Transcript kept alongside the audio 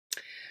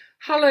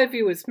Hello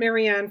viewers,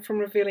 Marianne from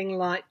Revealing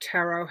Light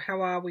Tarot.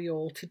 How are we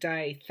all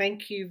today?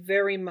 Thank you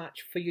very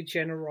much for your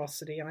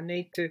generosity. I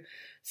need to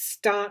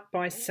start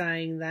by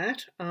saying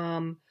that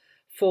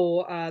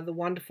for the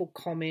wonderful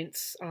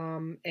comments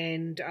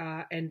and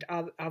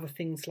other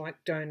things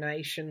like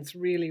donations.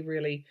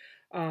 Really,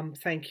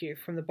 thank you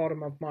from the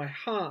bottom of my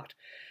heart.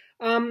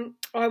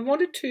 I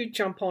wanted to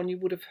jump on. You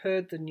would have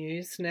heard the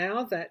news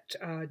now that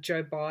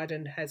Joe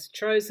Biden has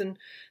chosen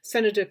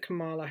Senator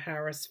Kamala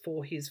Harris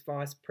for his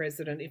vice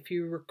president. If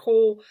you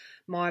recall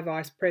my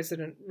vice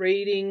president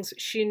readings,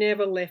 she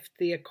never left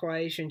the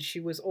equation. She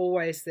was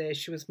always there.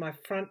 She was my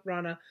front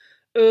runner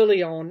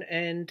early on,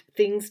 and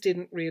things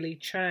didn't really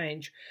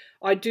change.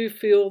 I do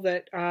feel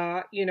that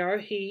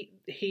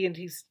he and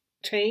his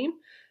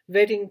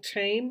vetting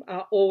team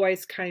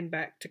always came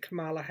back to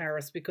Kamala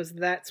Harris because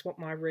that's what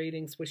my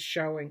readings were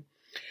showing.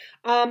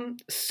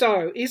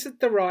 So is it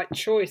the right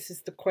choice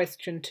is the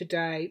question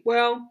today?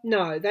 Well,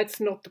 no,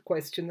 that's not the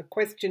question. The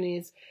question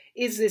is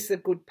this a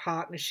good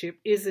partnership?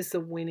 Is this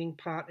a winning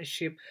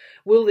partnership?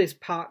 Will this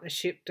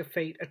partnership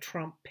defeat a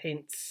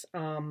Trump-Pence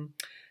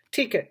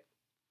ticket?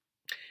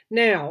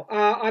 Now,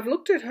 I've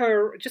looked at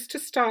her, just to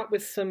start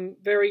with some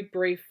very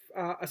brief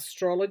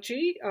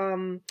astrology.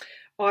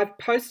 I've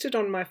posted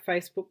on my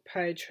Facebook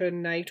page her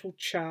natal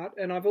chart,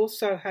 and I've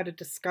also had a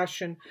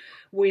discussion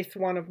with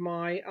one of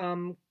my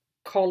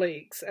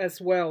colleagues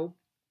as well.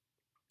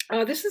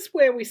 This is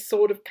where we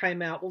sort of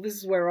came out. Well, this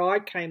is where I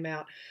came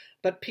out,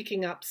 but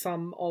picking up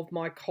some of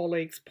my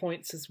colleagues'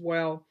 points as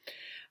well.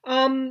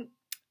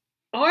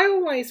 I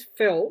always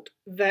felt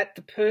that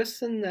the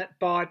person that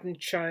Biden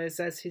chose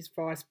as his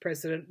vice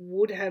president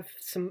would have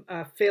some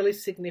fairly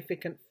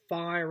significant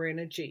fire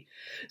energy.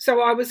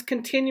 So I was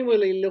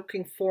continually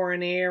looking for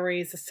an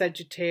Aries, a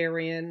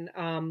Sagittarian,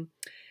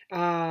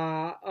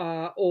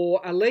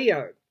 or a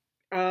Leo,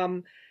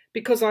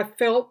 because I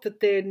felt that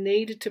there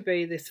needed to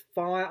be this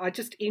fire. I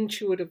just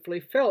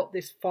intuitively felt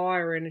this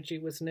fire energy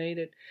was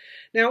needed.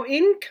 Now,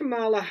 in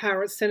Kamala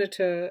Harris,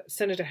 Senator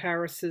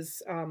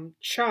Harris's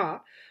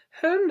chart,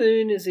 her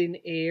moon is in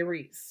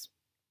Aries,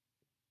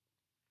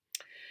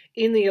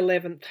 in the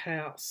 11th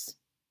house.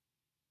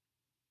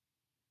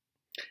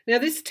 Now,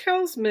 this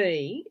tells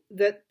me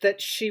that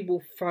she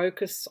will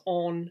focus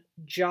on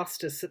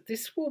justice, that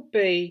this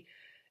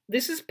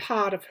is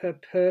part of her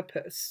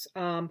purpose,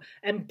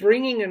 and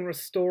bringing and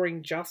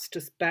restoring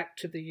justice back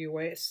to the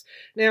US.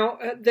 Now,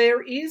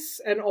 there is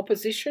an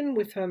opposition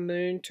with her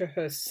moon to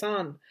her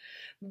sun,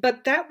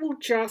 but that will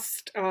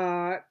just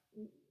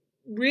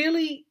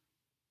really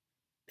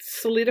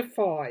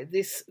solidify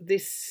this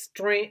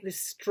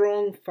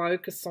strong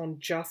focus on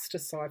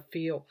justice. I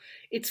feel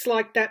it's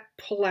like that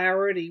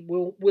polarity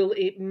will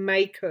it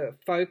make her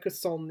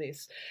focus on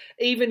this,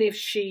 even if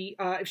she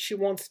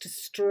wants to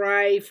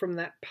stray from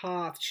that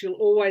path, she'll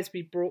always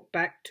be brought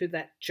back to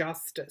that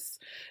justice.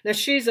 Now,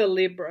 she's a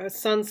Libra, her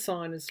sun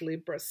sign is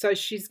Libra, so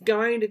she's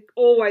going to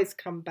always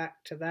come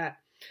back to that.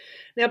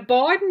 Now,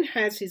 Biden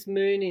has his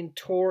moon in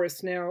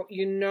Taurus. Now,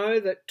 you know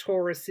that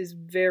Taurus is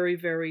very,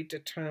 very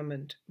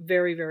determined,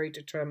 very, very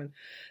determined.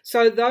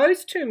 So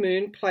those two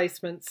moon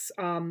placements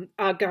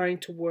are going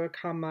to work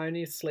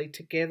harmoniously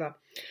together.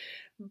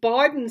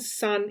 Biden's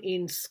sun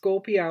in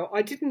Scorpio,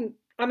 I've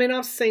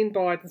seen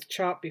Biden's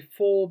chart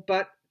before,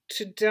 but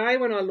today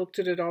when I looked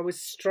at it, I was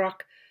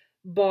struck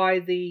by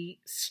the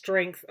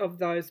strength of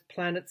those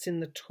planets in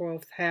the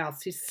 12th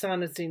house. His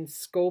sun is in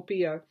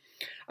Scorpio.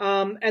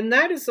 And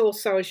that is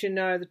also, as you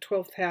know, the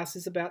 12th house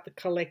is about the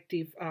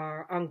collective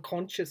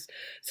unconscious.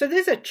 So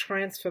there's a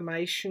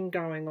transformation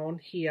going on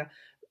here,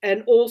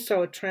 and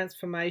also a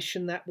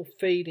transformation that will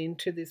feed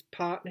into this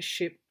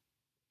partnership.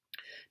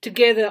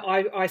 Together,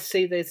 I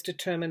see there's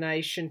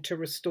determination to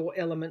restore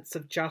elements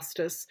of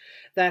justice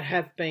that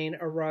have been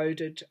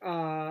eroded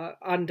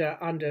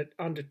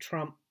under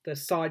Trump, the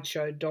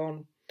sideshow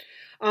Don.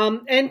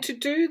 And to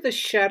do the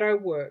shadow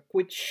work,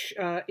 which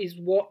is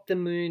what the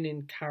moon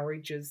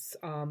encourages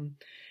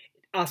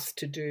us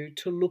to do,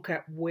 to look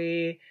at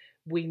where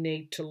we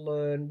need to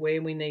learn,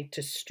 where we need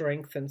to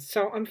strengthen.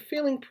 So I'm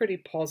feeling pretty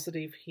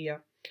positive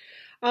here.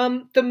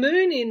 The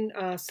moon in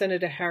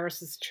Senator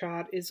Harris's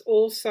chart is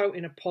also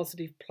in a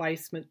positive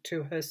placement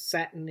to her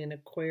Saturn in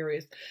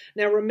Aquarius.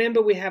 Now,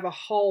 remember, we have a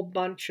whole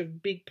bunch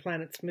of big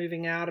planets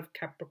moving out of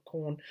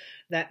Capricorn,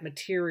 that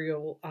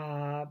material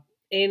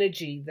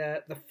energy,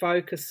 the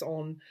focus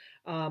on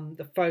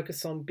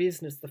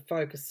business, the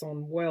focus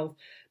on wealth,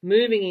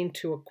 moving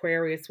into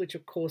Aquarius, which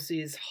of course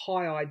is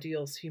high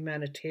ideals,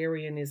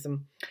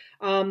 humanitarianism.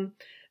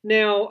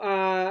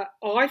 Now,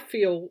 I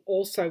feel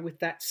also with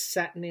that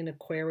Saturn in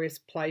Aquarius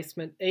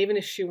placement, even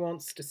if she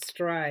wants to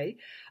stray,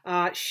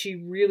 she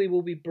really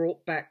will be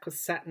brought back, because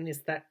Saturn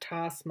is that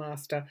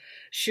taskmaster.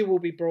 She will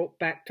be brought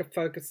back to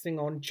focusing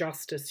on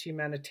justice,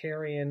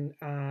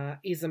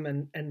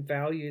 humanitarianism, and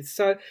values.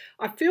 So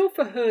I feel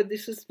for her,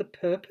 this is the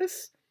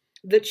purpose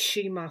that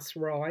she must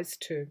rise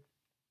to.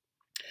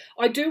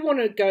 I do want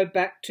to go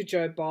back to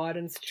Joe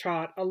Biden's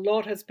chart. A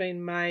lot has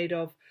been made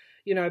of,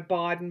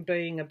 Biden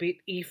being a bit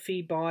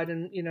iffy.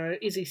 Biden,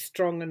 is he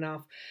strong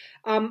enough?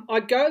 I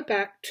go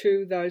back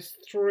to those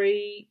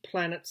 3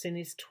 planets in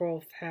his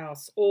 12th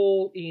house,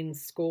 all in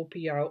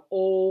Scorpio,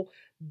 all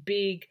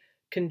big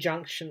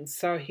conjunctions.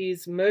 So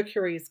his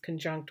Mercury is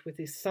conjunct with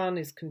his Sun,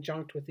 is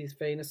conjunct with his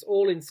Venus,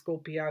 all in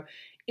Scorpio,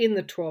 in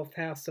the 12th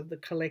house of the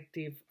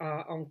collective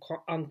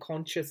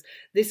unconscious.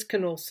 This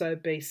can also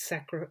be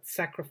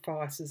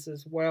sacrifices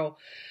as well.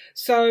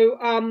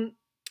 So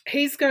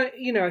he's got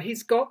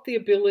the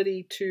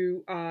ability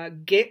to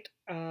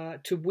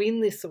to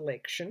win this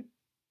election,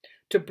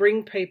 to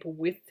bring people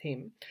with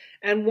him.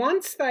 And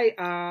once they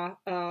are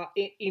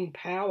in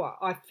power,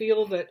 I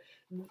feel that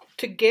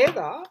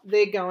together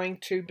they're going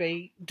to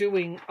be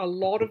doing a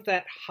lot of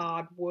that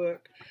hard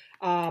work,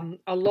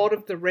 a lot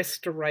of the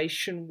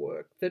restoration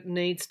work that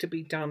needs to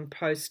be done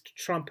post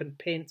Trump and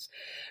Pence.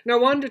 No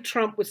wonder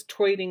Trump was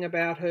tweeting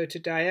about her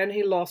today, and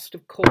he lost,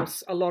 of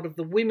course, a lot of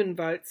the women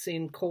votes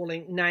in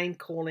name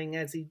calling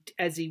as he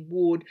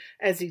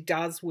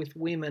does with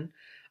women.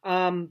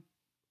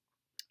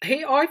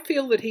 I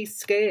feel that he's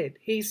scared.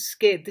 He's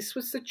scared. This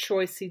was the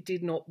choice he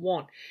did not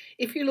want.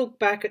 If you look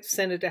back at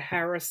Senator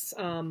Harris,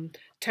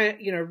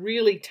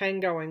 really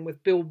tangoing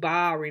with Bill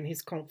Barr in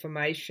his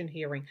confirmation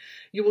hearing,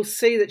 you will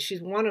see that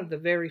she's one of the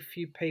very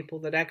few people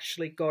that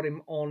actually got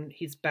him on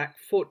his back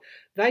foot.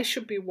 They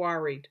should be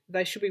worried.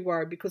 They should be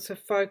worried because her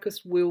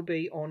focus will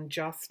be on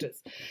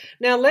justice.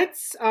 Now,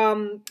 let's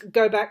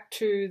go back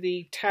to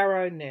the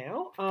tarot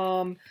now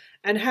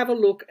and have a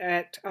look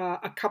at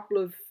a couple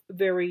of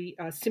very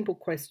simple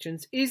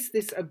questions. Is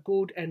this a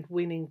good and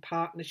winning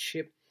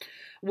partnership?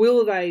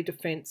 Will they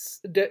defeat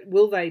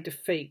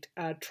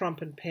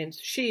Trump and Pence?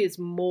 She is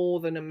more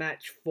than a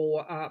match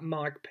for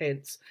Mike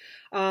Pence.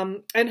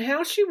 And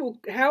how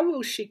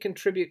will she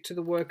contribute to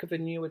the work of a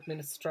new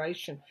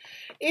administration?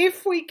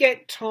 If we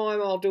get time,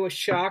 I'll do a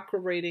chakra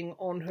reading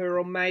on her,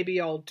 or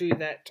maybe I'll do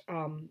that.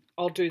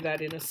 I'll do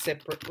that in a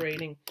separate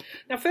reading.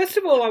 Now, first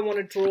of all, I want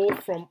to draw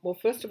from. Well,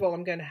 first of all,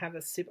 I'm going to have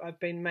a sip. I've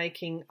been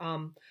making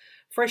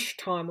fresh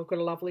thyme. We've got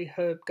a lovely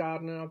herb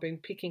garden, and I've been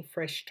picking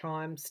fresh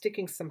thyme,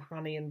 sticking some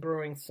honey, and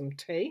brewing some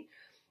tea,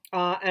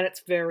 and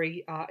it's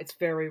very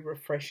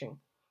refreshing.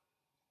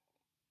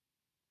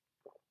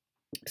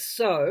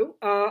 So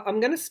I'm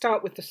going to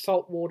start with the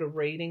saltwater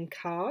reading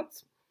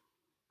cards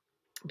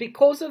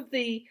because of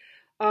the,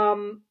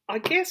 I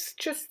guess,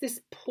 just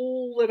this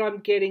pull that I'm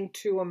getting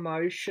to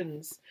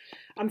emotions.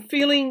 I'm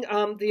feeling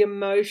the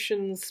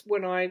emotions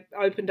when I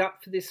opened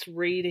up for this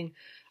reading.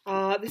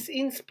 This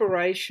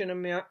inspiration,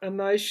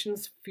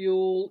 emotions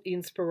fuel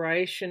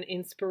inspiration,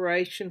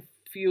 inspiration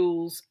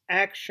fuels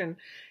action.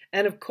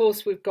 And of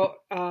course, we've got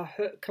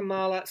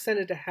Kamala,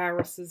 Senator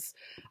Harris's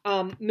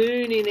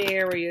moon in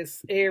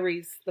Aries,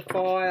 the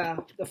fire,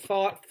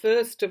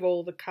 first of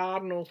all, the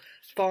cardinal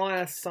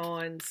fire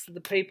signs,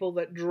 the people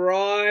that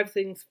drive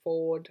things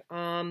forward.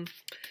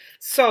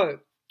 So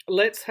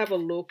let's have a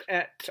look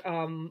at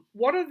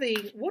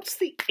what's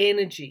the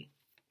energy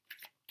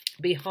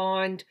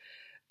behind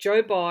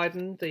Joe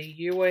Biden, the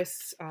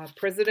US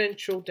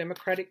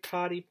Democratic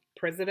Party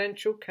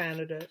presidential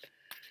candidate,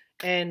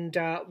 and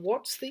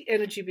what's the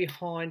energy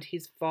behind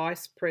his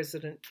vice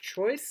president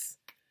choice,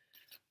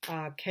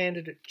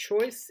 candidate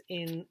choice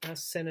in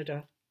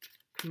Senator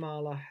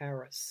Kamala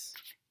Harris?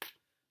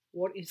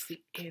 What is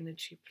the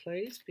energy,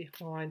 please,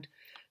 behind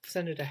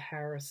Senator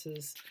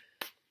Harris's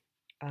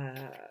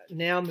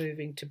now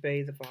moving to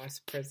be the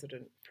vice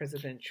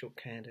presidential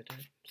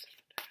candidate?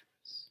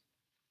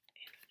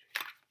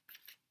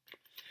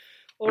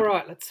 All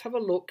right, let's have a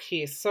look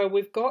here. So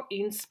we've got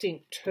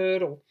Instinct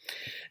Turtle.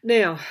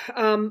 Now,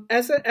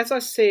 as I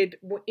said,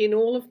 in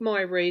all of my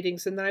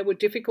readings, and they were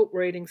difficult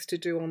readings to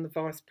do on the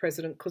vice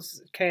president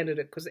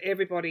candidate because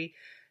everybody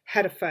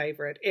had a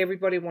favourite.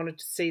 Everybody wanted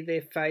to see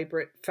their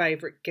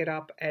favourite get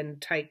up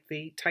and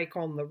take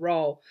on the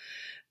role.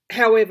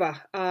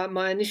 However,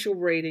 my initial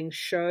readings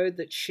showed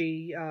that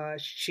she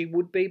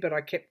would be, but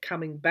I kept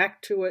coming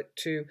back to it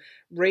to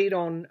read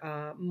on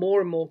more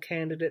and more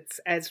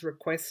candidates as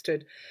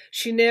requested.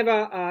 She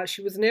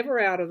was never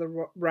out of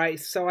the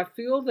race, so I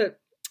feel that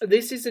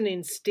this is an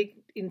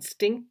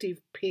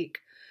instinctive pick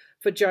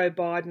for Joe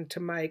Biden to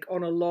make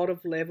on a lot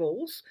of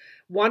levels.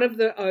 One of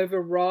the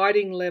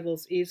overriding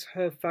levels is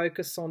her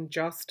focus on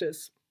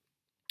justice.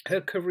 Her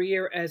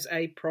career as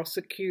a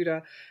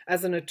prosecutor,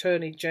 as an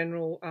attorney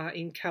general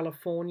in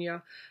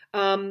California.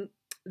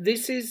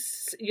 This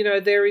is,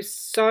 there is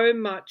so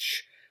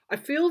much. I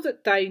feel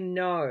that they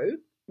know.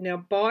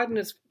 Now, Biden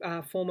as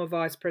former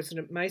vice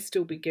president may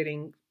still be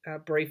getting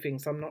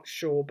briefings, I'm not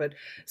sure, but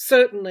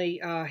certainly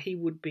he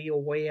would be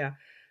aware.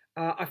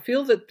 I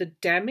feel that the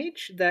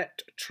damage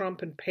that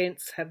Trump and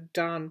Pence have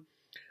done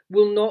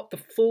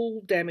the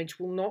full damage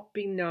will not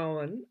be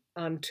known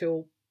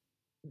until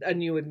a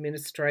new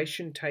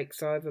administration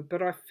takes over,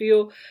 but I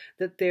feel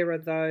that there are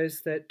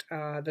those that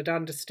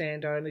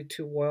understand only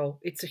too well.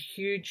 It's a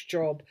huge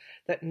job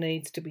that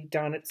needs to be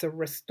done. It's a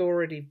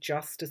restorative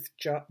justice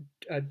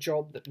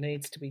job that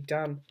needs to be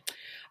done,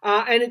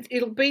 and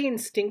it'll be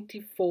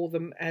instinctive for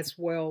them as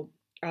well.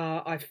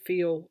 I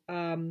feel.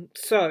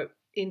 So,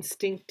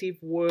 instinctive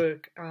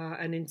work,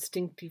 an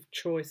instinctive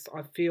choice,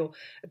 I feel.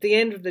 At the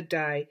end of the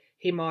day,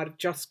 he might have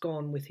just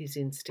gone with his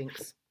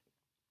instincts.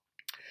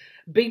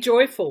 Be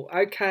joyful.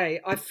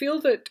 Okay, I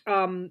feel that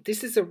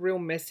this is a real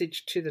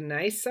message to the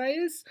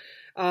naysayers.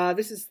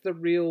 This is the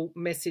real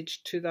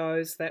message to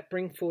those that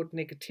bring forward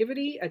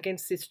negativity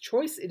against this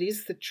choice. It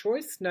is the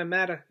choice, no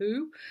matter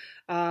who.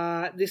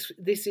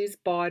 This is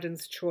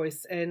Biden's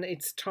choice, and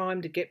it's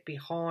time to get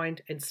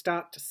behind and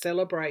start to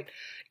celebrate.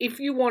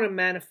 If you want to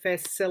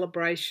manifest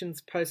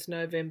celebrations post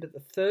November the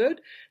 3rd,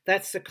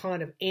 that's the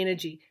kind of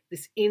energy,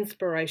 this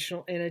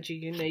inspirational energy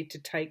you need to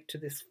take to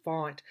this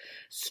fight.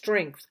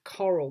 Strength,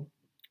 coral,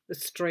 the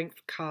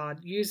strength card,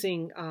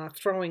 using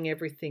throwing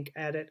everything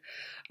at it.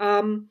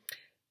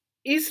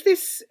 Is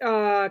this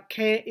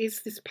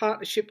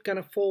partnership going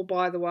to fall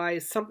by the way?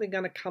 Is something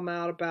going to come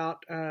out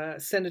about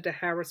Senator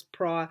Harris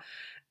prior?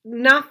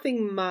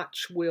 Nothing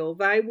much will.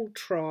 They will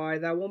try.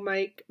 They will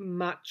make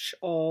much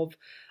of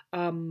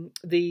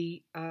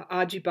the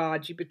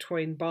argy-bargy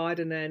between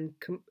Biden and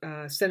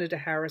Senator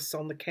Harris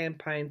on the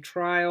campaign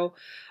trail.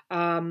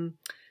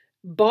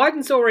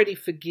 Biden's already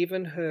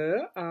forgiven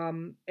her,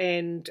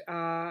 and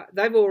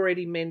they've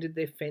already mended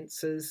their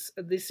fences.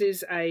 This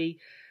is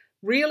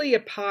really a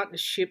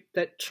partnership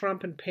that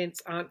Trump and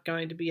Pence aren't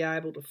going to be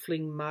able to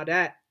fling mud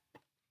at.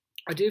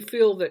 I do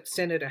feel that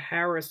Senator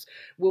Harris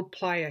will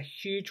play a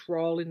huge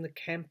role in the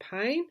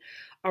campaign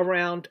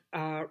around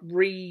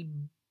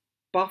rebuffing,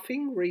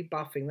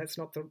 that's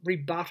not the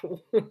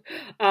rebuttal.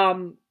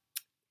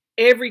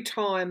 Every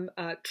time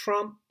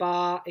Trump,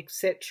 Barr,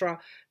 etc.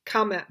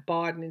 come at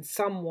Biden in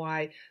some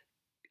way,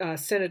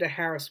 Senator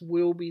Harris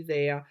will be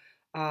there,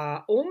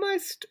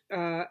 almost,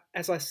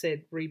 as I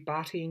said,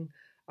 rebutting,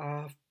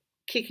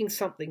 kicking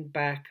something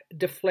back,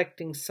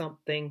 deflecting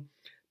something,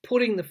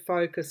 putting the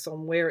focus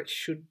on where it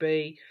should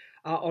be,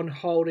 on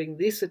holding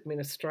this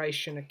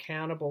administration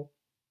accountable.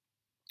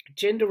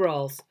 Gender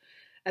roles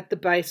at the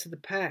base of the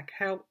pack.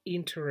 How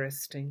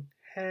interesting.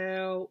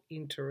 How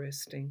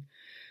interesting.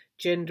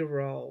 Gender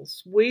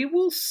roles. We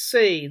will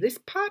see. This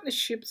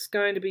partnership's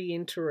going to be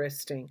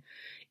interesting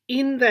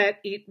in that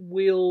it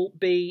will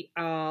be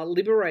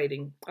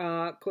liberating.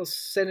 Of course,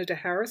 Senator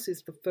Harris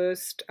is the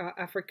first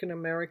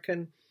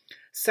African-American,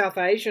 South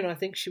Asian, I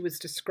think she was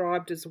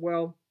described as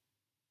well,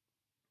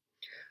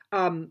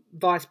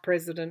 vice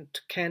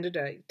president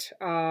candidate.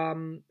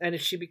 And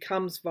if she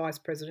becomes vice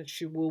president,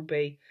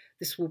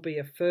 this will be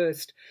a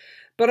first.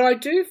 But I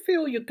do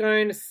feel you're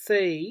going to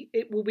see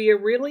it will be a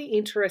really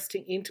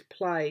interesting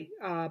interplay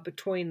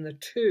between the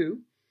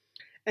two,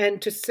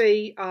 and to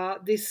see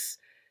this,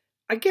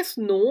 I guess,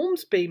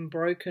 norms being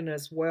broken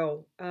as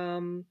well.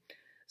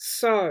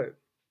 So,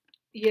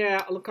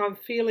 yeah, look, I'm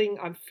feeling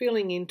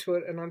into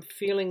it, and I'm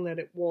feeling that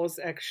it was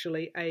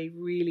actually a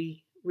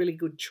really, really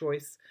good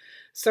choice.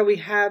 So we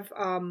have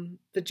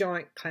the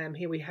giant clam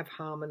here. We have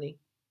harmony.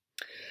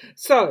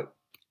 So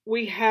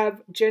we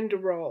have gender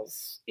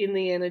roles in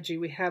the energy.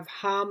 We have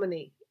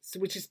harmony,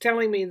 which is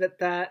telling me that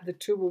the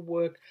two will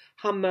work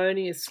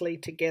harmoniously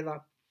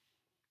together.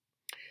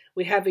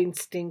 We have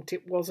instinct.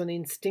 It was an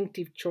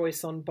instinctive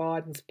choice on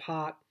Biden's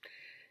part.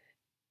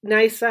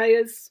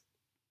 Naysayers,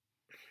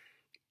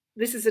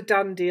 this is a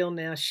done deal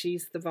now.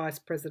 She's the vice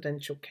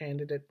presidential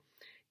candidate.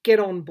 Get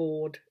on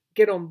board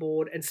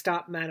and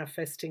start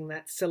manifesting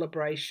that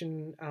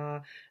celebration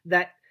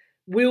that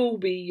will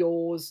be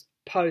yours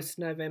post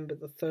November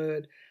the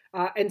 3rd.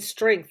 And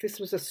strength, this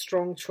was a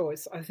strong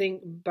choice. I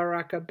think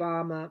Barack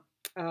Obama,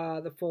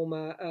 the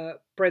former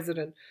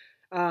president,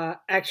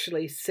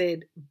 actually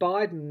said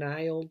Biden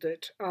nailed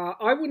it.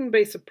 I wouldn't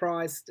be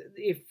surprised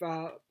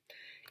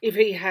if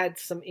he had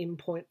some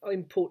input.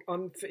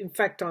 In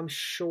fact, I'm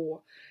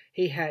sure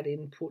he had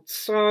input.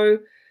 So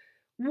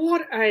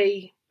what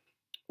a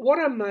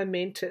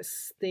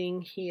momentous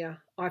thing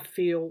here, I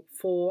feel,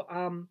 for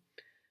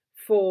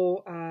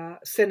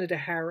Senator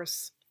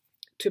Harris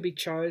to be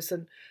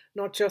chosen,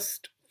 not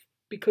just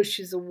because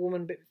she's a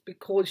woman, but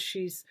because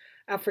she's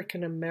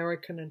African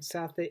American and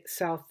South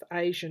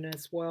Asian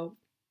as well.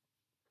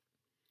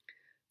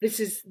 This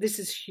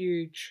is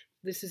huge.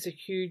 This is a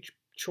huge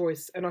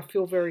choice, and I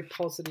feel very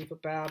positive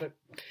about it.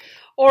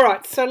 All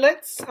right, so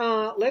let's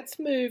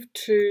move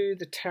to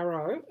the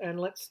tarot and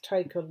let's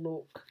take a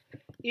look.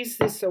 Is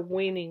this a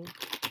winning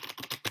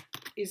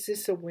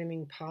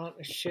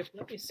partnership?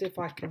 Let me see if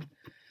I can.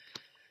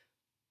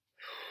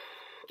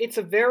 It's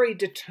a very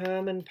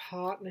determined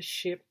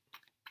partnership.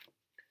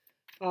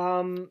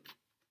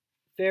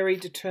 Very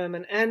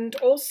determined. And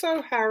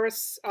also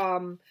Harris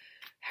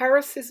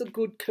is a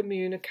good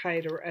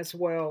communicator as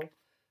well.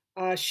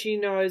 She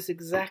knows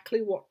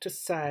exactly what to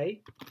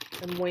say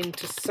and when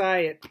to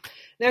say it.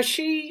 Now,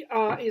 she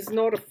is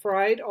not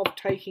afraid of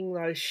taking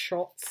those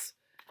shots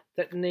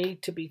that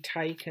need to be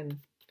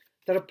taken,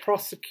 that a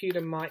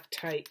prosecutor might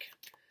take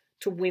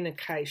to win a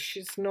case.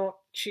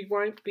 She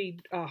won't be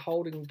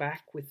holding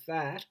back with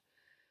that.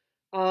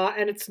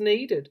 And it's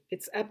needed.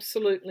 It's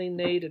absolutely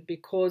needed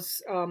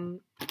because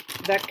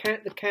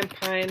the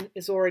campaign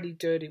is already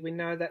dirty. We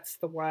know that's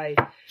the way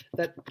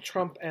that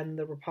Trump and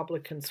the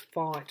Republicans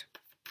fight.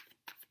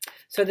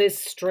 So there's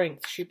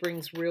strength. She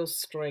brings real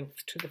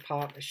strength to the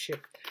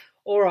partnership.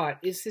 All right,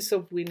 is this a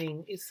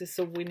winning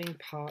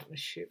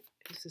partnership?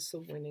 Is this a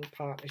winning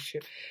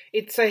partnership?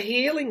 It's a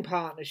healing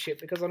partnership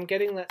because I'm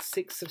getting that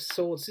Six of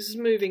Swords. This is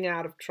moving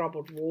out of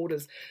troubled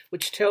waters,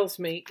 which tells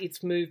me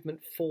it's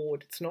movement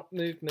forward. It's not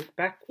movement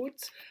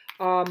backwards.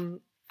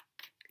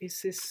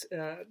 Is this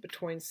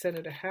between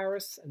Senator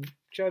Harris and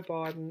Joe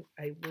Biden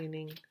a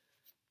winning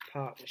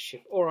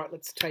partnership? All right,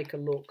 let's take a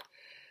look.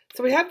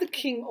 So we have the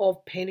King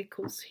of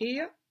Pentacles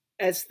here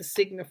as the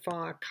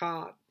signifier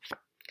card.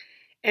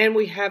 And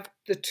we have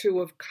the Two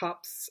of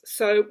Cups.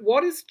 So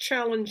what is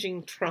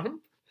challenging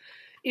Trump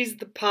is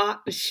the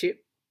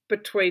partnership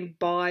between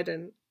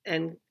Biden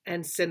and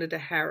Senator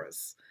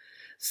Harris.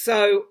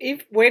 So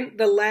when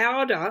the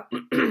louder,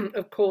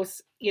 of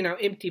course, you know,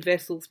 empty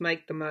vessels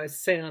make the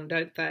most sound,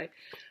 don't they?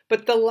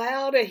 But the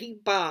louder he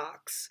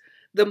barks,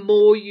 the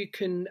more you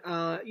can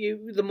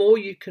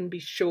be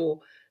sure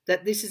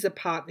that this is a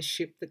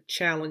partnership that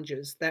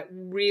challenges, that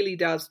really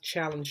does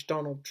challenge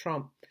Donald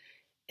Trump.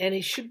 And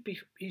he should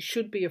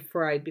be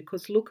afraid,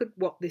 because look at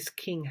what this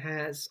king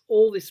has,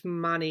 all this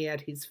money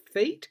at his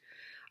feet,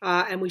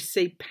 and we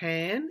see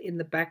Pan in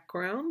the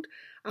background.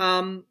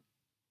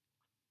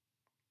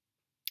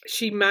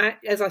 She may,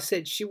 as I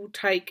said, she will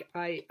take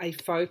a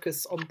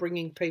focus on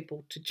bringing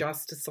people to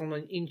justice,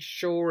 on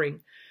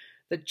ensuring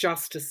that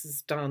justice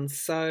is done.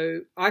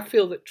 So I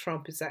feel that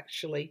Trump is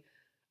actually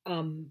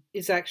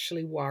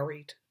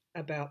worried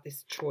about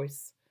this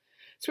choice.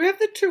 So we have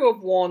the Two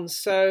of Wands.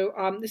 So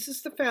this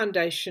is the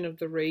foundation of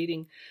the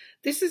reading.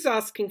 This is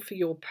asking for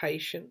your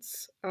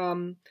patience.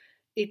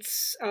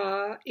 It's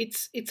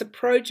a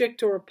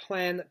project or a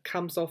plan that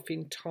comes off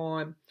in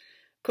time,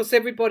 because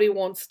everybody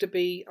wants to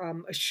be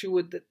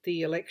assured that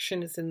the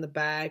election is in the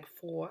bag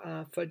for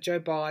Joe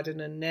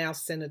Biden and now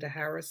Senator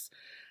Harris.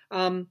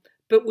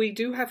 But we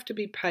do have to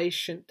be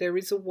patient. There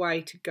is a way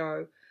to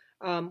go.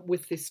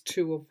 With this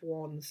Two of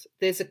Wands,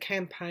 there's a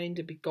campaign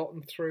to be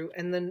gotten through,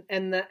 and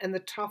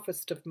the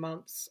toughest of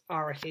months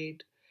are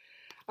ahead.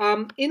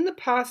 In the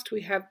past,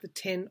 we have the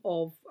Ten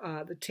of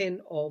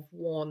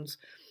Wands.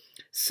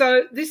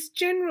 So this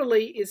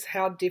generally is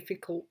how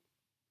difficult.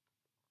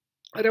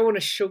 I don't want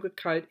to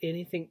sugarcoat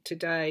anything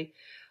today.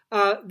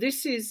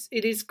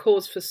 It is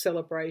cause for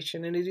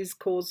celebration, and it is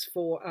cause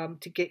for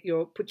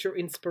to put your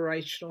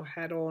inspirational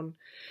hat on.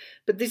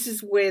 But this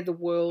is where the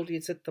world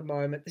is at the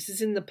moment. This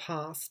is in the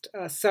past.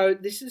 So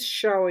this is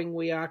showing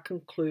we are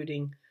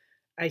concluding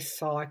a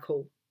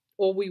cycle,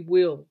 or we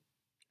will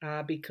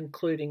be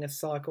concluding a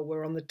cycle.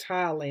 We're on the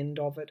tail end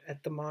of it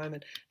at the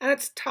moment. And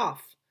it's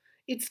tough.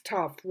 It's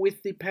tough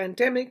with the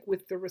pandemic,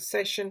 with the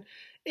recession,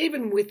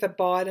 even with a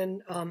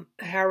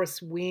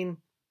Biden-Harris win.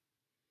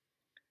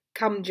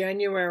 Come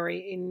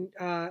January,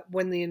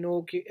 when the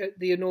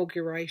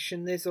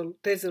inauguration, there's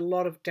a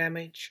lot of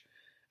damage,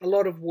 a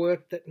lot of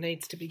work that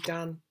needs to be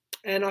done,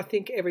 and I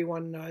think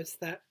everyone knows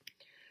that.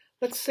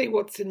 Let's see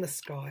what's in the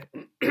sky.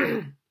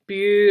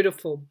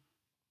 Beautiful.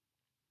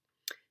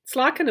 It's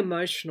like an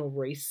emotional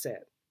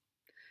reset.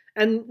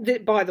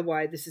 And by the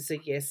way, this is a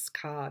yes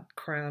card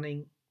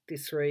crowning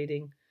this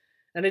reading,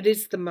 and it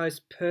is the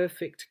most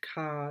perfect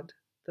card.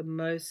 The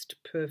most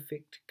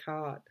perfect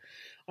card.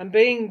 I'm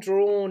being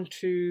drawn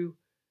to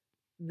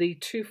the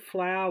two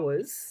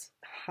flowers.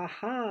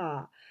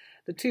 The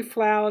two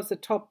flowers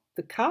atop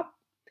the cup.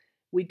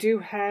 We do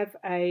have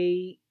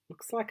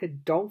looks like a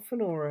dolphin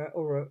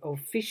or a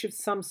fish of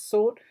some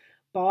sort.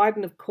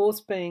 Biden, of course,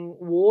 being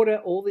water,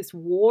 all this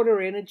water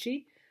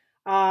energy.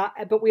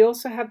 But we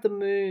also have the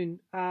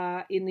moon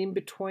in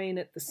between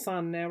at the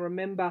sun. Now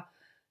remember,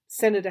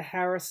 Senator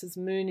Harris's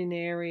moon in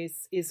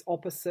Aries is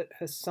opposite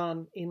her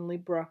sun in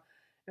Libra.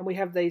 And we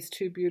have these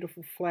two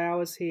beautiful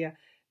flowers here.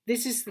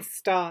 This is the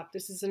start.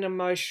 This is an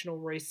emotional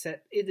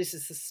reset. This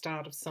is the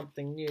start of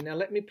something new. Now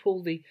let me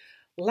pull the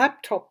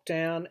laptop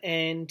down,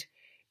 and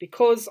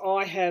because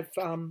I have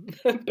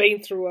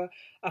been through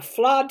a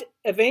flood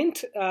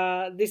event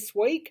this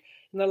week,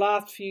 in the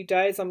last few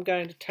days, I'm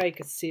going to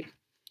take a sip.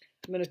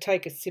 I'm going to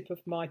take a sip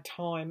of my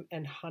thyme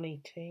and honey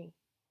tea.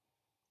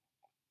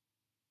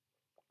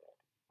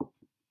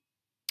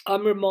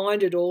 I'm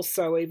reminded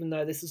also, even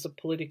though this is a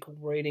political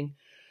reading,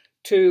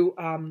 to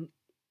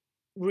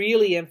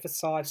really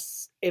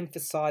emphasize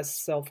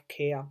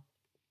self-care,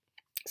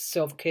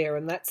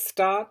 and that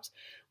starts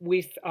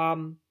with,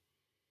 I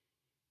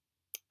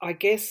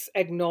guess,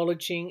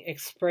 acknowledging,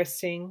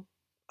 expressing,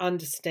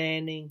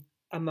 understanding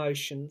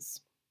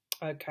emotions.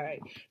 Okay,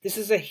 this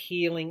is a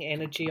healing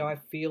energy I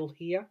feel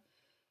here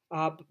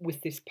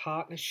with this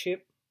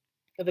partnership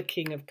of the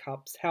King of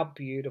Cups. How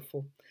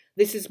beautiful.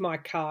 This is my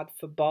card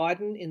for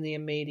Biden in the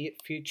immediate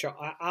future.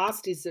 I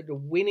asked, is it a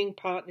winning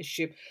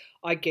partnership?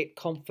 I get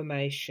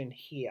confirmation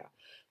here.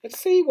 Let's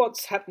see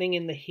what's happening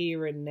in the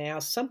here and now.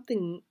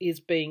 Something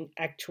is being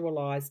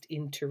actualized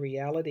into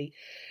reality.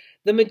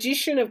 The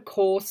magician, of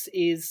course,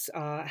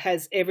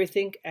 has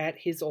everything at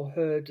his or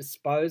her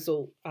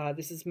disposal.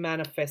 This is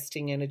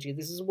manifesting energy.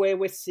 This is where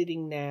we're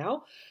sitting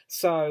now.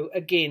 So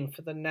again,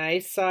 for the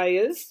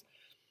naysayers,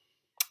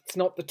 it's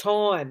not the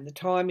time. The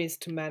time is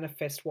to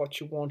manifest what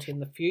you want in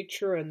the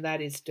future, and that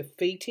is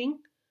defeating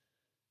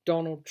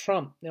Donald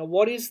Trump. Now,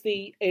 what is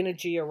the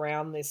energy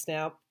around this?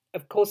 Now,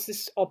 of course,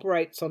 this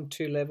operates on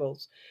two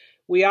levels.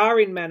 We are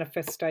in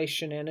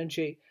manifestation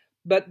energy,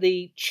 but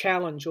the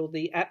challenge or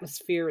the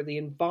atmosphere or the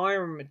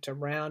environment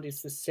around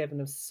is the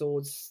Seven of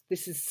Swords.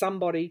 This is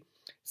somebody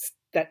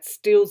that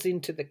steals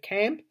into the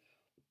camp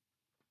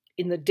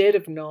in the dead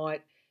of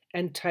night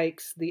and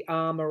takes the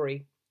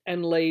armory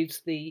and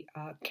leaves the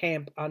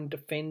camp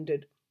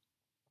undefended.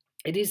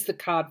 It is the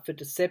card for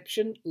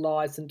deception,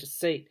 lies, and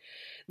deceit.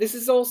 This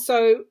is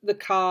also the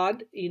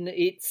card in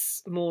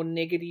its more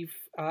negative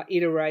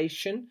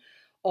iteration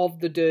of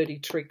the dirty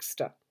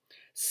trickster.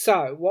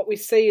 So what we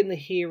see in the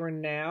here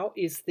and now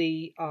is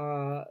the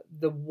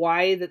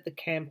way that the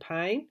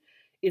campaign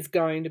is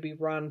going to be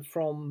run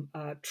from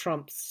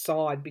Trump's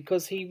side,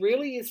 because he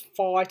really is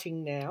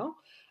fighting now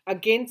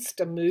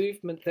against a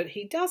movement that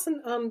he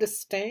doesn't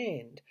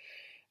understand.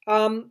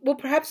 Well,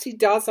 perhaps he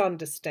does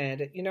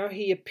understand it. You know,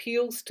 he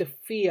appeals to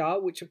fear,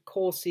 which of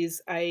course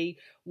is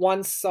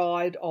one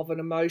side of an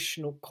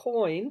emotional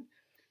coin,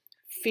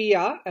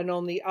 fear, and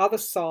on the other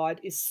side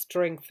is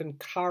strength and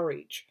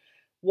courage.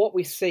 What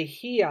we see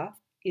here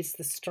is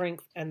the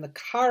strength and the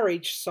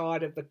courage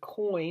side of the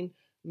coin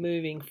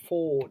moving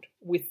forward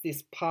with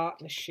this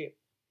partnership.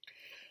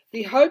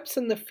 The hopes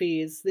and the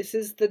fears, this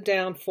is the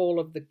downfall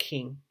of the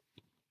king.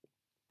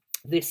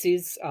 This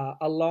is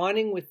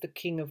aligning with the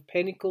King of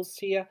Pentacles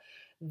here.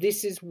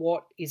 This is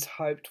what is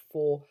hoped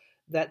for,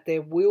 that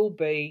there will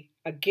be,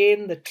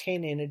 again, the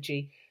 10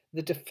 energy,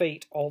 the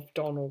defeat of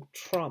Donald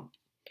Trump.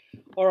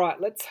 All right,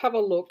 let's have a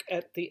look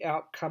at the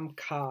outcome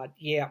card.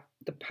 Yeah,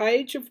 the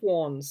Page of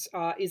Wands.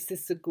 Is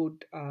this a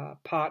good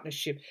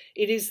partnership?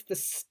 It is the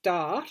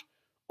start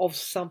of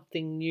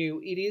something new.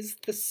 It is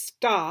the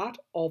start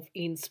of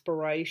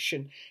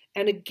inspiration.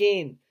 And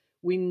again,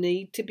 we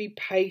need to be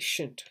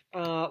patient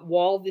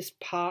while this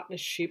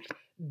partnership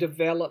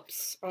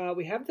develops.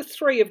 We have the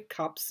Three of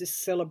Cups, this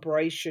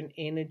celebration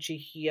energy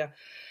here.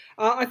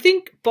 I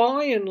think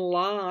by and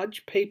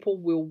large, people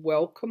will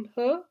welcome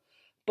her.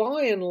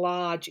 By and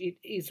large, it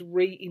is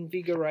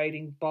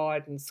reinvigorating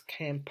Biden's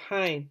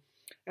campaign.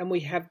 And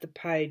we have the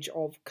Page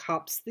of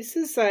Cups. This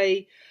is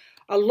a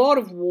lot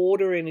of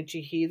water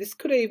energy here. This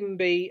could even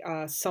be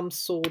some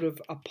sort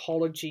of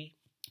apology,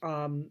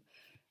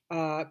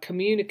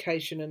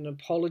 communication and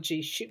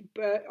apology.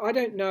 I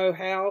don't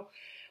know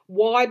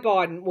why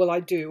Biden, well,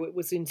 I do, it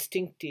was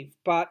instinctive.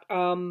 But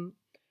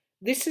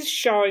this is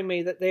showing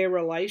me that their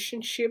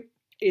relationship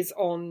is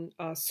on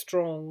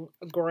strong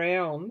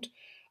ground.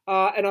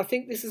 And I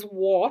think this is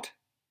what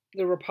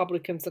the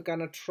Republicans are going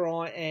to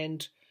try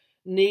and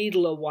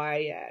needle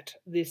away at.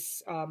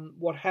 This,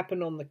 what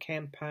happened on the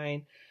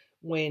campaign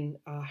when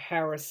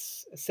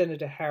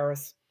Senator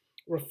Harris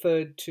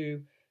referred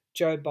to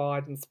Joe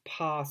Biden's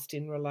past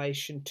in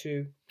relation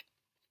to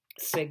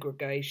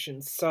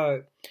segregation.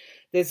 So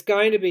there's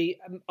going to be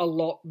a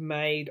lot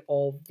made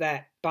of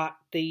that. But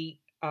the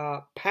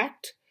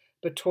pact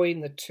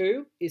between the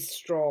two is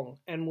strong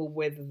and will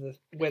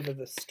weather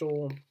the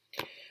storm.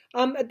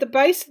 At the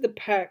base of the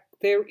pack,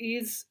 there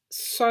is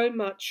so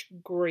much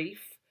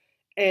grief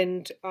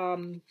and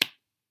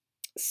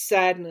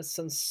sadness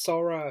and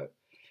sorrow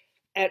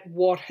at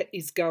what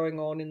is going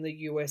on in the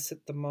US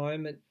at the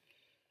moment.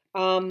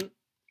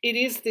 It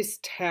is this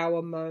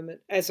tower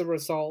moment as a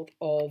result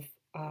of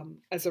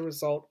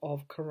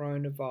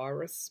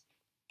coronavirus.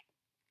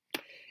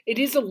 It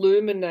is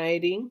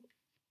illuminating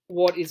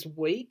what is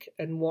weak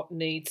and what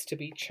needs to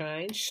be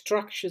changed.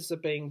 Structures are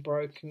being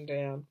broken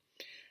down.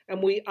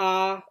 And we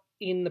are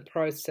in the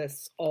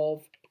process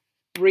of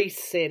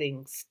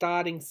resetting,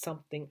 starting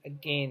something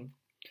again.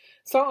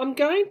 So I'm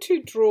going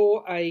to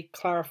draw a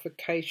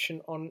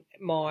clarification on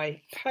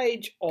my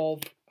page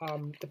of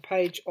the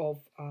Page of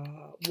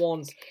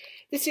Wands.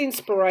 This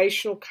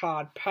inspirational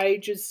card.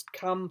 Pages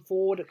come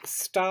forward at the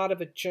start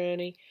of a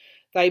journey.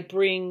 They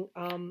bring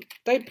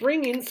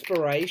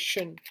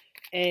inspiration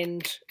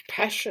and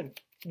passion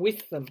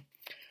with them.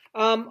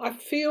 I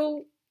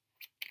feel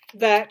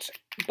that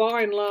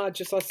by and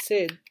large, as I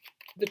said,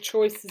 the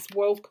choice is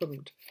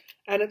welcomed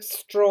and it's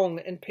strong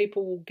and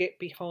people will get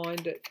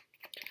behind it.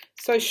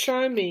 So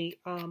show me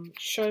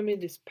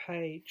this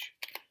page.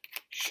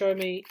 Show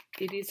me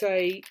it is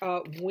a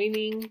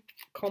winning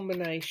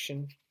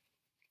combination.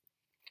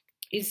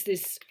 Is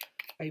this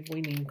a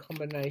winning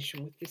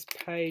combination with this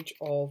Page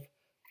of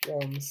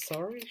Wands?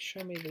 Sorry,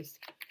 show me this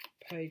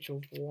Page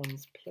of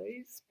Wands,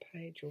 please.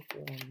 Page of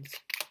Wands.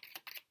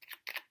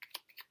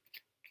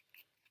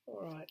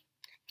 All right.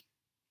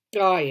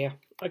 Oh, yeah.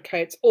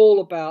 Okay, it's all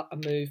about a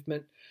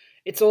movement.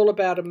 It's all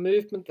about a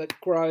movement that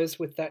grows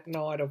with that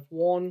Knight of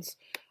Wands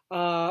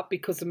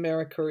because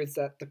America is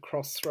at the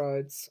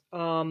crossroads.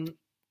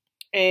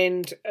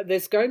 And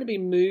there's going to be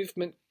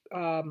movement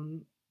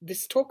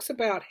this talks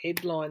about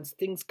headlines,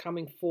 things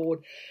coming forward,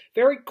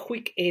 very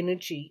quick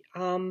energy.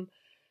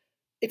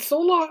 It's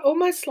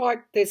almost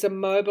like there's a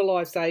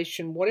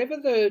mobilisation. Whatever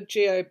the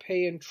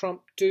GOP and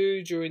Trump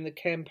do during the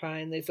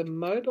campaign, there's a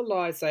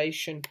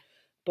mobilisation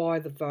by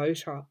the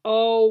voter.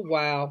 Oh,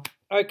 wow.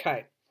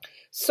 Okay.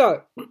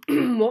 So,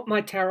 what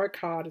my tarot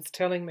card is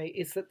telling me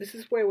is that this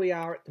is where we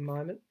are at the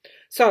moment.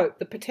 So,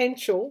 the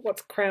potential,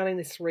 what's crowning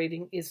this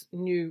reading, is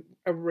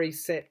a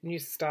reset, new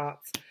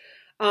starts.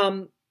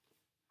 And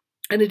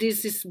it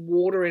is this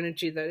water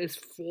energy that is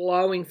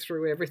flowing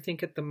through everything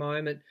at the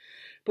moment.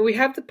 But we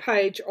have the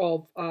Page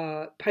of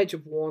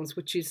Wands,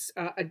 which is,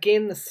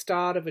 again, the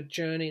start of a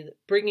journey.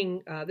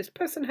 Bringing this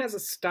person has a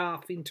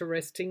staff,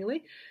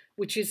 interestingly,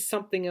 which is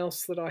something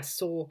else that I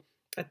saw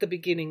at the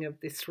beginning of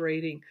this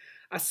reading.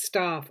 A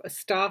staff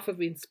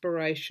of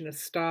inspiration, a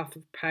staff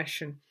of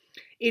passion.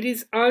 It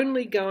is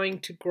only going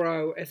to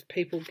grow as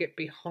people get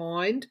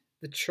behind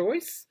the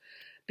choice,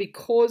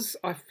 because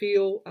I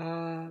feel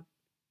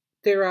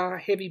there are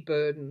heavy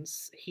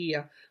burdens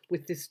here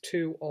with this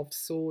Two of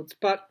Swords.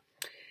 But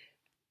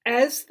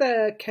as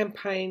the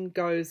campaign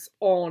goes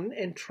on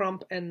and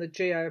Trump and the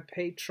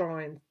GOP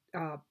try and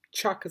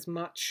chuck as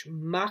much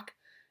muck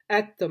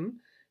at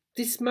them,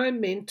 this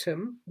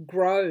momentum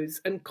grows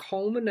and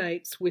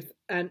culminates with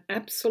an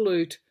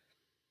absolute,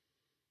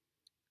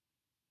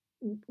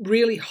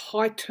 really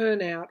high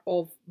turnout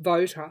of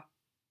voter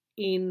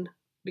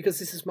because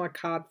this is my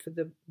card for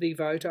the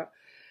voter,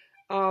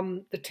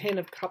 the Ten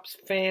of Cups,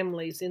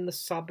 families in the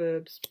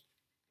suburbs,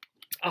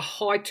 a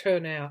high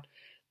turnout.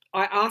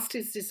 I asked,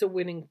 is this a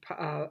winning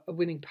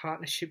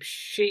partnership?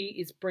 She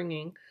is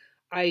bringing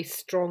a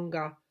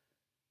stronger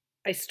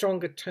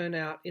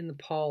turnout in the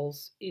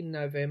polls in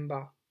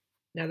November.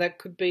 Now that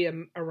could be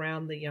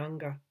around the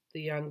younger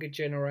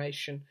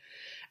generation.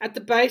 At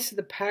the base of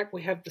the pack,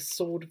 we have the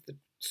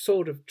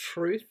sword of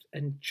truth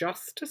and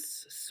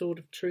justice,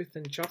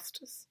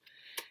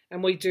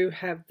 and we do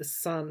have the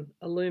sun,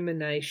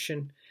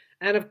 illumination,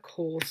 and of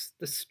course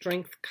the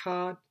strength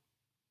card.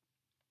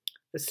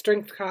 The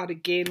strength card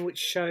again, which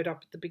showed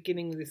up at the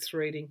beginning of this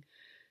reading,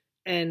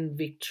 and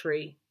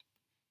victory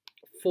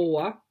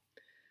for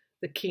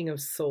the King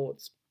of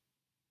Swords,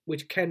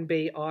 which can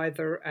be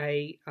either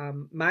a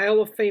male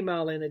or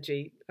female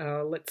energy.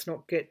 Let's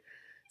not get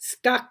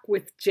stuck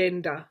with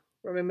gender.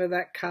 Remember,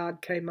 that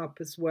card came up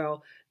as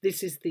well.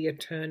 This is the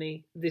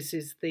attorney. This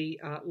is the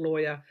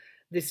lawyer.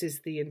 This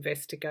is the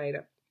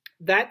investigator.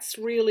 That's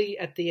really,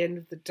 at the end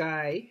of the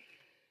day,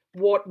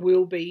 what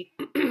will be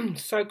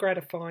so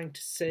gratifying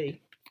to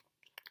see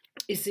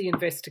is the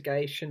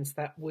investigations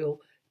that will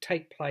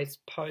take place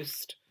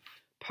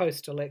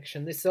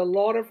post-election. There's a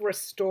lot of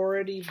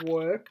restorative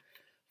work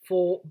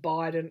for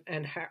Biden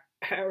and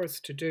Harris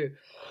to do.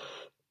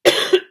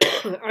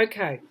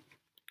 Okay.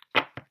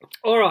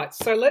 All right,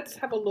 so let's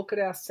have a look at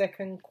our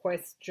second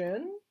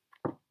question.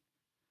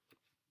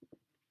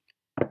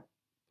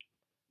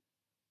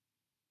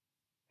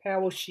 How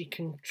will she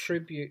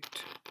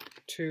contribute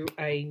to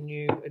a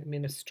new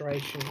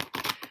administration?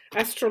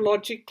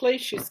 Astrologically,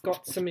 she's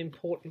got some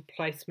important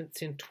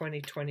placements in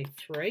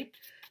 2023,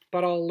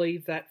 but I'll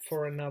leave that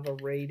for another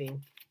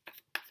reading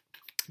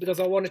because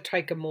I want to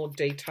take a more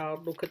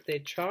detailed look at their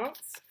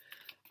charts.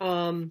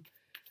 Biden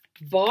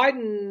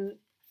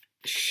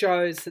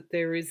shows that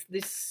there is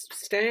this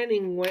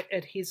standing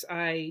at his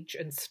age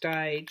and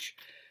stage,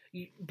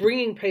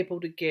 bringing people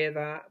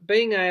together,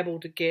 being able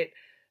to get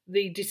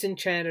the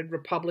disenchanted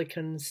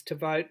Republicans to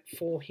vote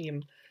for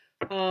him.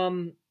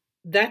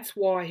 That's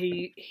why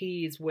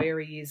he is where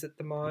he is at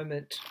the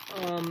moment.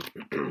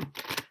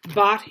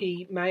 But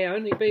he may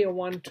only be a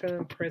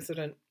one-term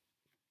president.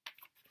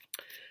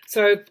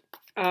 So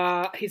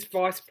his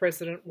vice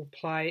president will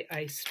play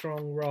a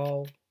strong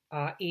role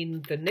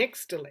in the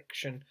next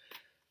election,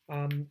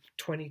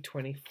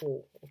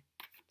 2024.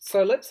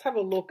 So let's have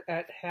a look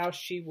at how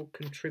she will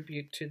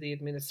contribute to the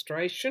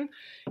administration.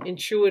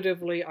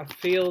 Intuitively, I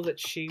feel that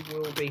she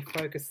will be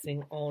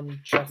focusing on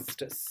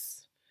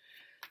justice.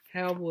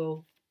 How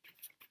will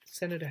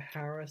Senator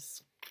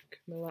Harris,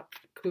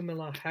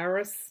 Kamala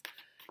Harris,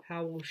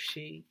 how will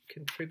she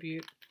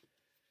contribute,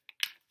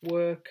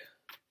 work,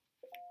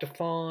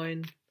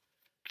 define,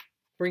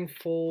 bring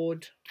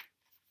forward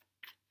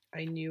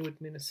a new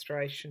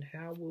administration?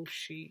 How will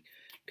she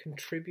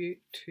contribute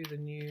to the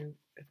new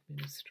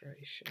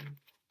administration?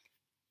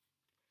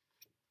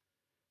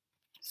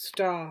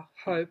 Star,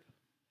 hope.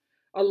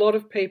 A lot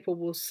of people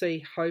will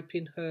see hope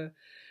in her.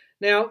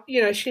 Now,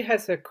 you know, she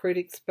has her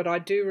critics, but I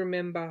do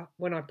remember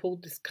when I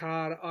pulled this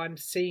card, I'm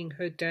seeing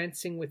her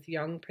dancing with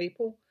young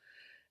people.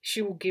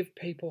 She will give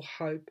people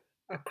hope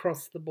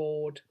across the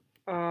board.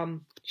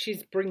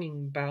 She's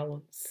bringing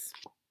balance.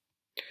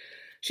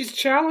 She's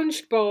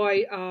challenged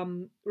by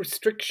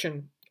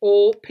restriction,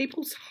 or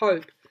people's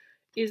hope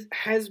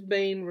has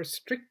been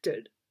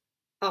restricted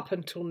up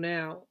until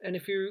now. And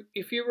if you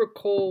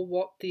recall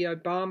what the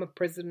Obama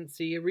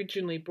presidency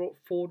originally brought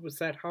forward was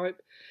that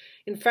hope.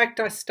 In fact,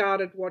 I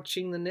started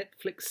watching the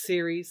Netflix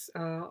series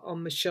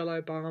on Michelle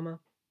Obama,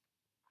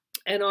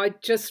 And I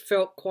just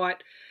felt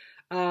quite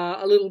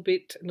a little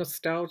bit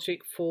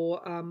nostalgic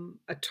for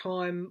a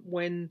time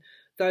when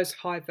those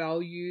high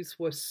values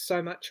were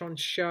so much on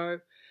show.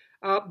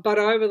 But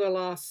over the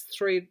last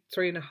three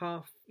and a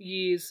half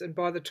years, and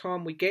by the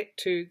time we get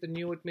to the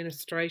new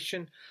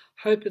administration,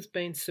 hope has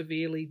been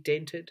severely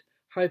dented.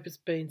 Hope has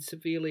been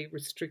severely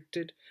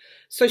restricted.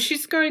 So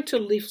she's going to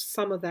lift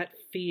some of that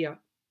fear.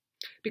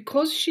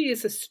 Because she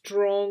is a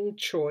strong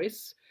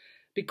choice,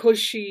 because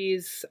she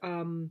is,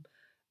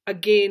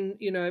 again,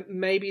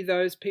 maybe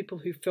those people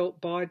who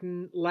felt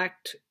Biden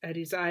lacked at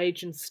his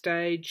age and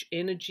stage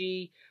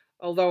energy,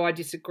 although I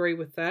disagree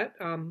with that.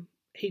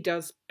 He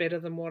does better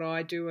than what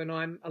I do, and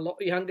I'm a lot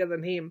younger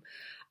than him.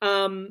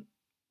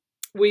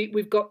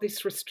 We've got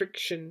this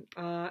restriction,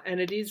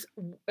 and it is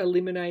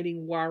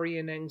eliminating worry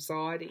and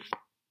anxiety.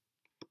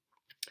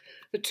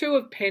 The Two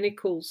of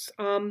Pentacles.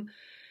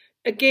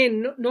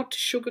 Again, not to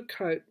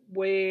sugarcoat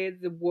where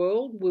the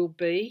world will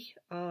be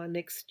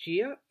next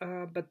year,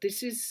 but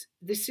this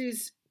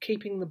is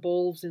keeping the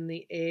balls in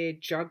the air,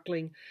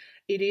 juggling.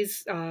 It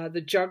is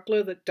the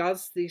juggler that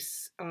does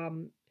this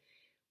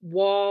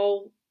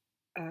while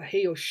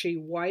he or she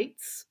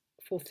waits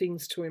for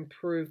things to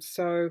improve.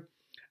 So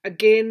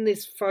again,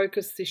 this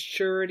focus, this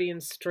surety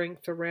and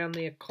strength around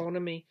the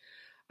economy.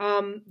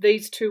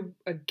 These two,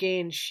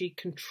 again, she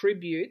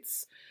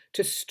contributes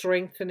to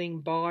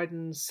strengthening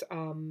Biden's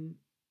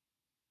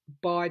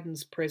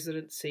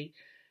presidency,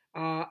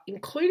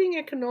 including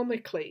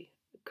economically.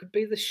 It could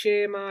be the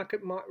share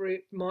market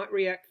might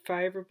react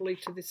favourably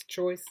to this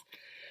choice.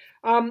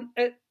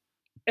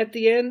 At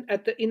the end,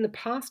 in the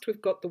past,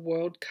 we've got the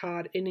World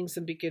card, endings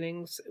and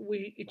beginnings.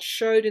 It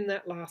showed in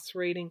that last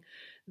reading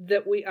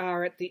that we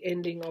are at the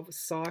ending of a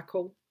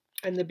cycle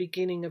and the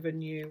beginning of a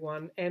new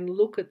one. And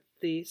look at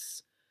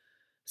this.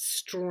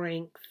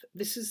 Strength.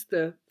 This is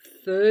the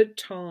third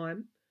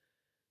time.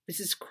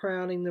 This is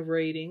crowning the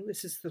reading.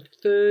 This is the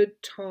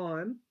third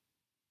time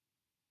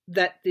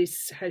that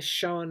this has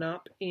shown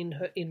up in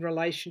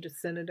relation to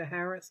Senator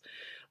Harris.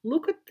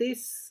 Look at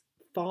this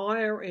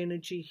fire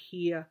energy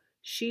here.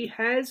 She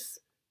has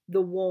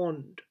the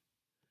wand.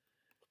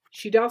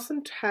 She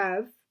doesn't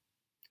have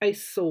a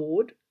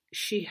sword.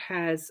 She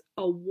has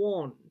a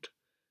wand,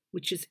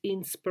 which is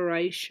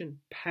inspiration,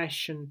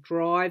 passion,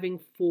 driving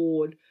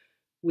forward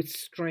with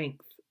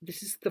strength.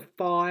 This is the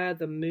fire,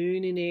 the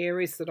moon in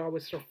Aries that I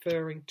was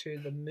referring to,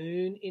 the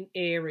moon in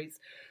Aries,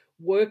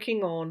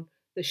 working on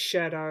the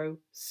shadow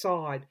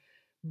side,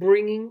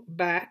 bringing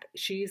back,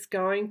 she is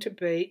going to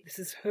be, this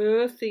is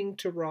her thing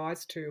to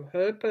rise to,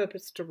 her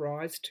purpose to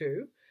rise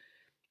to,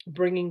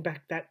 bringing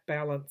back that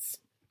balance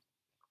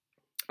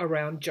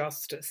around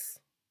justice.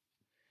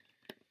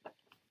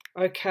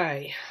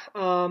 Okay,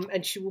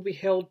 and she will be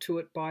held to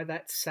it by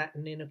that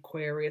Saturn in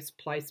Aquarius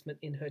placement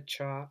in her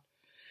chart.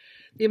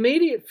 The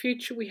immediate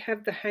future, we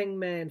have the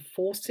Hangman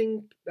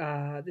forcing,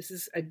 this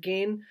is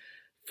again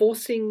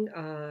forcing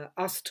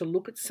us to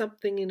look at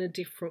something in a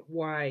different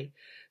way.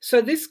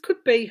 So this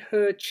could be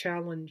her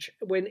challenge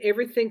when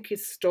everything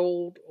is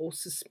stalled or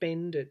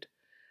suspended.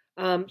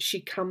 She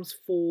comes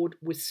forward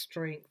with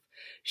strength.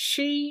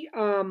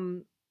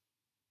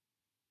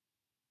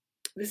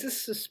 This is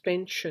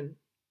suspension,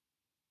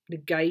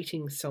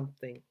 negating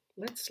something.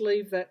 Let's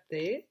leave that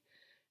there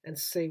and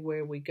see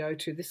where we go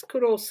to. This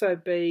could also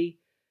be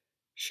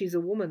she's a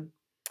woman,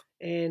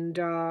 and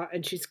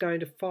she's going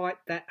to fight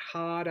that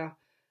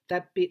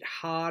bit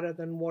harder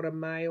than what a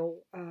male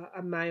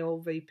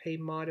VP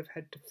might have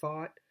had to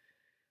fight.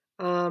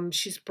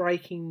 She's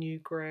breaking new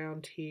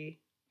ground here,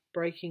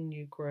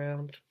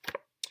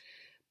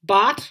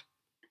 but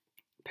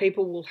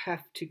people will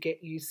have to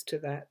get used to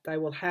that. They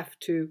will have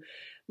to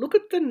look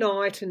at the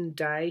night and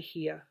day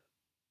here.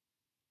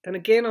 And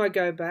again, I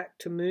go back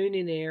to Moon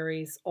in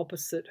Aries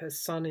opposite her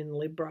Sun in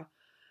Libra.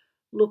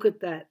 Look at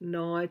that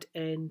night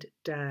and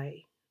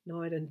day,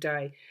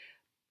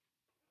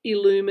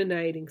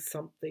 illuminating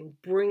something,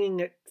 bringing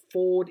it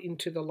forward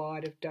into the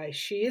light of day.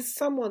 She is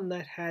someone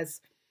that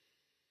has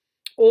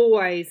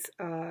always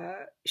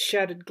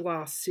shattered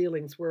glass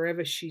ceilings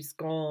wherever she's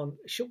gone.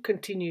 She'll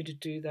continue to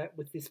do that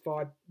with this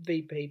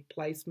VP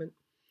placement.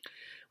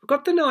 We've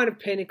got the Nine of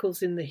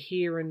Pentacles in the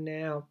here and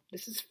now.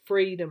 This is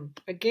freedom.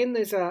 Again,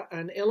 there's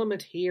an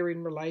element here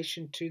in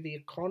relation to the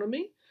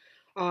economy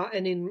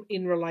and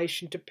in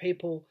relation to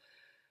people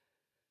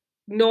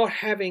not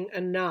having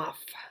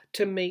enough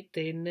to meet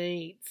their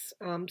needs.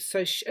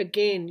 So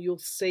again, you'll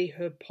see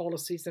her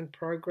policies and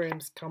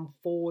programs come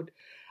forward,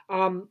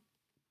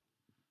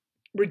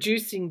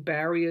 reducing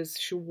barriers.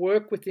 She'll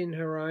work within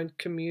her own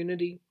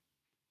community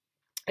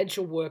and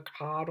she'll work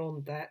hard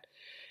on that.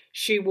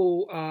 She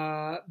will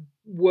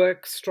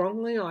work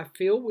strongly, I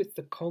feel, with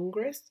the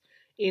Congress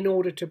in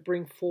order to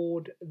bring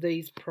forward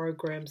these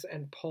programs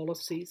and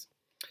policies.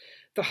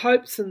 The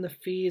hopes and the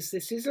fears.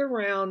 This is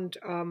around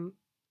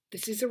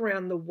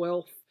the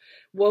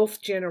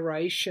wealth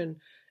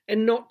generation,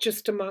 and not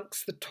just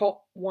amongst the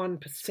top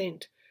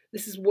 1%.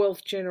 This is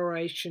wealth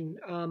generation,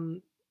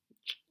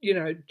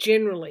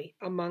 generally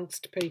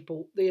amongst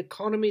people. The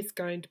economy is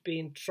going to be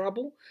in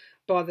trouble,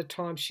 by the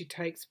time she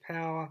takes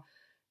power,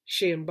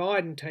 she and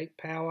Biden take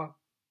power,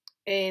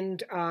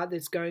 and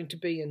there's going to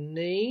be a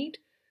need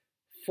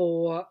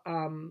for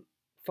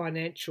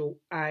financial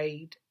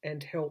aid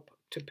and help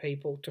to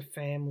people, to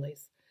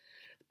families.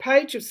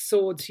 Page of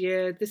Swords,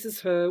 yeah, this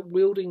is her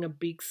wielding a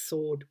big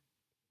sword.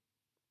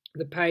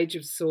 The Page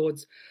of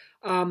Swords.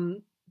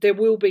 There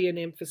will be an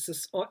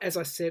emphasis, as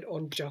I said,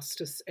 on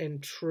justice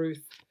and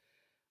truth.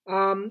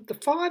 The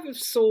Five of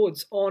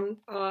Swords on,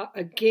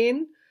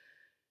 again,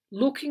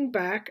 looking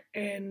back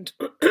and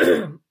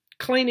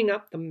cleaning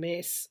up the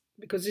mess,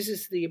 because this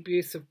is the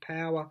abuse of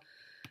power,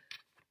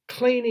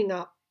 cleaning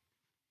up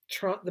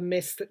the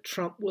mess that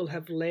Trump will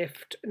have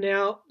left.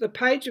 Now, the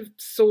Page of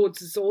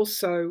Swords is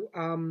also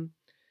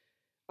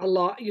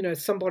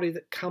somebody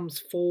that comes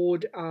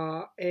forward,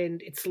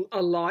 and it's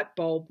a light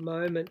bulb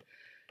moment.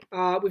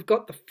 We've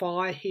got the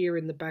fire here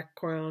in the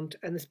background,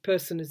 and this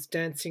person is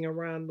dancing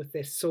around with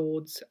their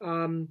swords.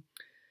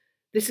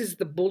 This is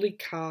the bully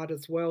card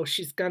as well.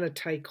 She's going to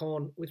take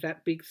on, with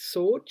that big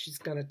sword, she's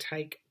going to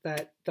take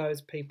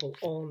those people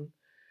on.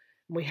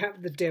 We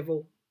have the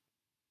devil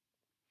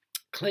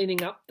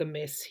cleaning up the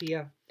mess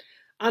here.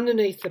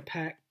 Underneath the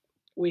pack,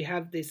 we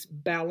have this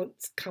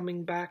balance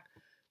coming back.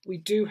 We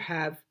do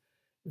have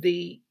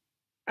the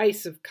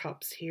Ace of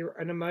Cups here,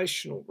 an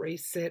emotional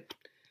reset.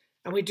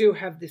 And we do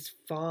have this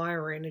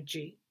fire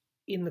energy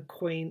in the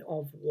Queen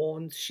of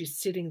Wands. She's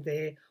sitting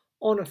there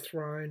on a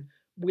throne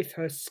with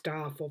her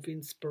staff of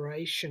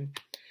inspiration.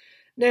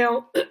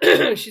 Now,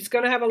 she's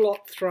going to have a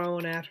lot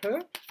thrown at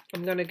her.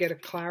 I'm going to get a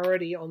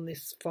clarity on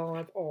this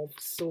Five of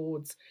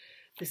Swords,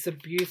 this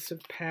abuse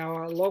of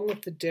power, along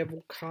with the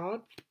Devil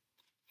card.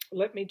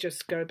 Let me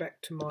just go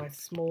back to my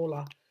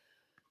smaller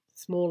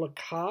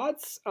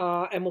cards,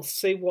 and we'll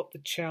see what the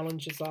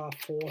challenges are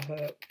for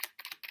her.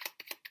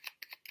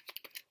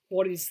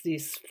 What is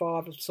this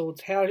Five of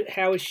Swords?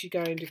 How is she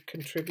going to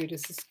contribute?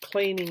 Is this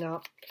cleaning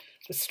up?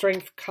 The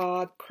Strength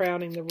card,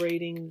 crowning the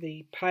reading.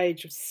 The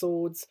Page of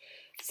Swords,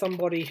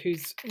 somebody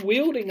who's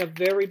wielding a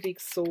very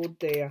big sword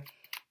there.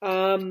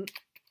 Show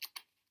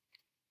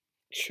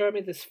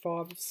me this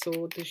Five of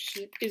Swords.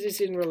 Is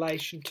this in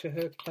relation to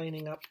her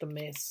cleaning up the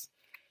mess?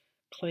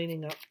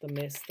 Cleaning up the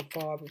mess. The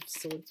Five of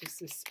Swords, is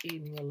this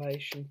in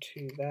relation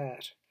to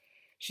that?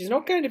 She's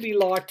not going to be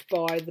liked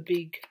by the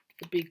big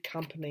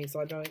companies,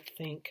 I don't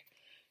think.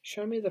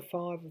 Show me the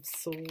Five of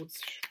Swords.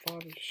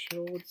 Five of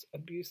Swords,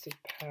 abuse of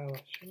power.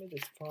 Show me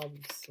this Five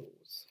of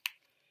Swords.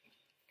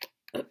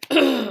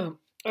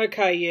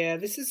 Okay, yeah,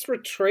 this is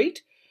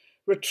retreat.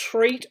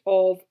 Retreat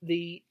of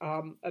the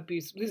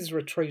abuse. This is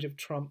retreat of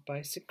Trump,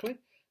 basically.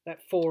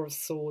 That Four of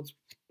Swords.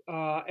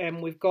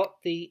 And we've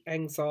got the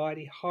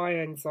anxiety, high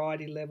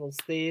anxiety levels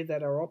there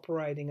that are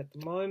operating at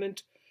the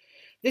moment.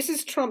 This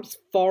is Trump's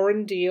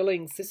foreign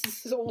dealings.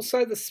 This is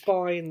also the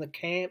spy in the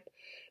camp.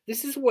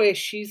 This is where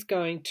she's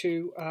going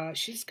to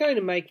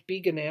make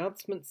big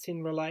announcements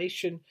in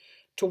relation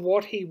to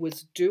what he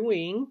was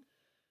doing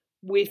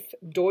with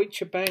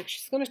Deutsche Bank.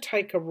 She's going to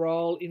take a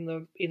role in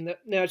the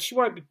now she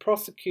won't be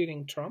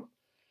prosecuting Trump,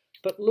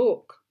 but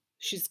look,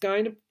 she's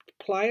going to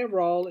play a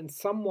role in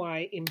some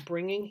way in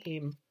bringing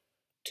him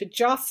to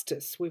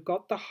justice. We've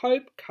got the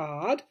Hope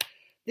card.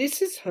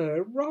 This is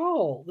her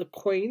role, the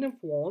Queen of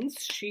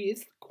Wands. She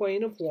is the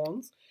Queen of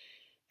Wands.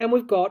 And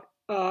we've got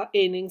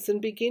endings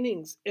and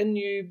beginnings, a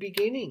new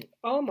beginning.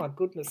 Oh my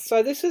goodness.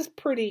 So this is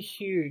pretty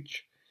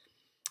huge.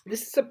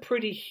 This is a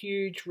pretty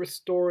huge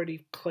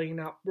restorative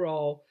cleanup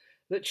role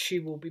that she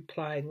will be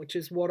playing, which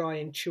is what I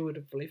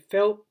intuitively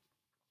felt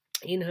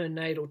in her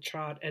natal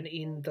chart and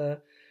in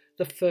the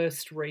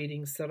first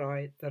readings that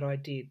I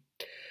did.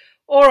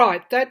 All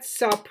right,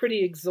 that's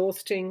pretty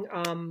exhausting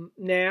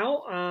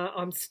now.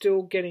 I'm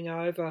still getting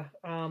over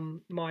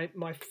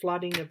my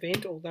flooding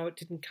event, although it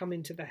didn't come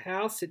into the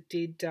house. It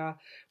did.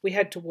 We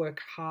had to work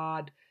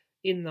hard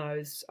in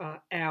those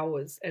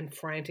hours and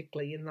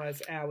frantically in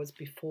those hours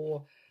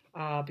before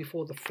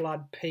the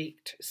flood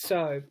peaked.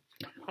 So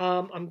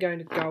I'm going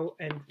to go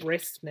and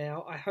rest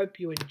now. I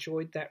hope you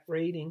enjoyed that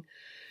reading.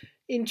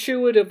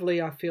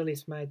 Intuitively, I feel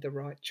he's made the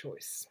right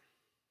choice.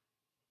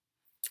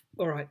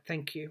 All right,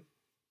 thank you.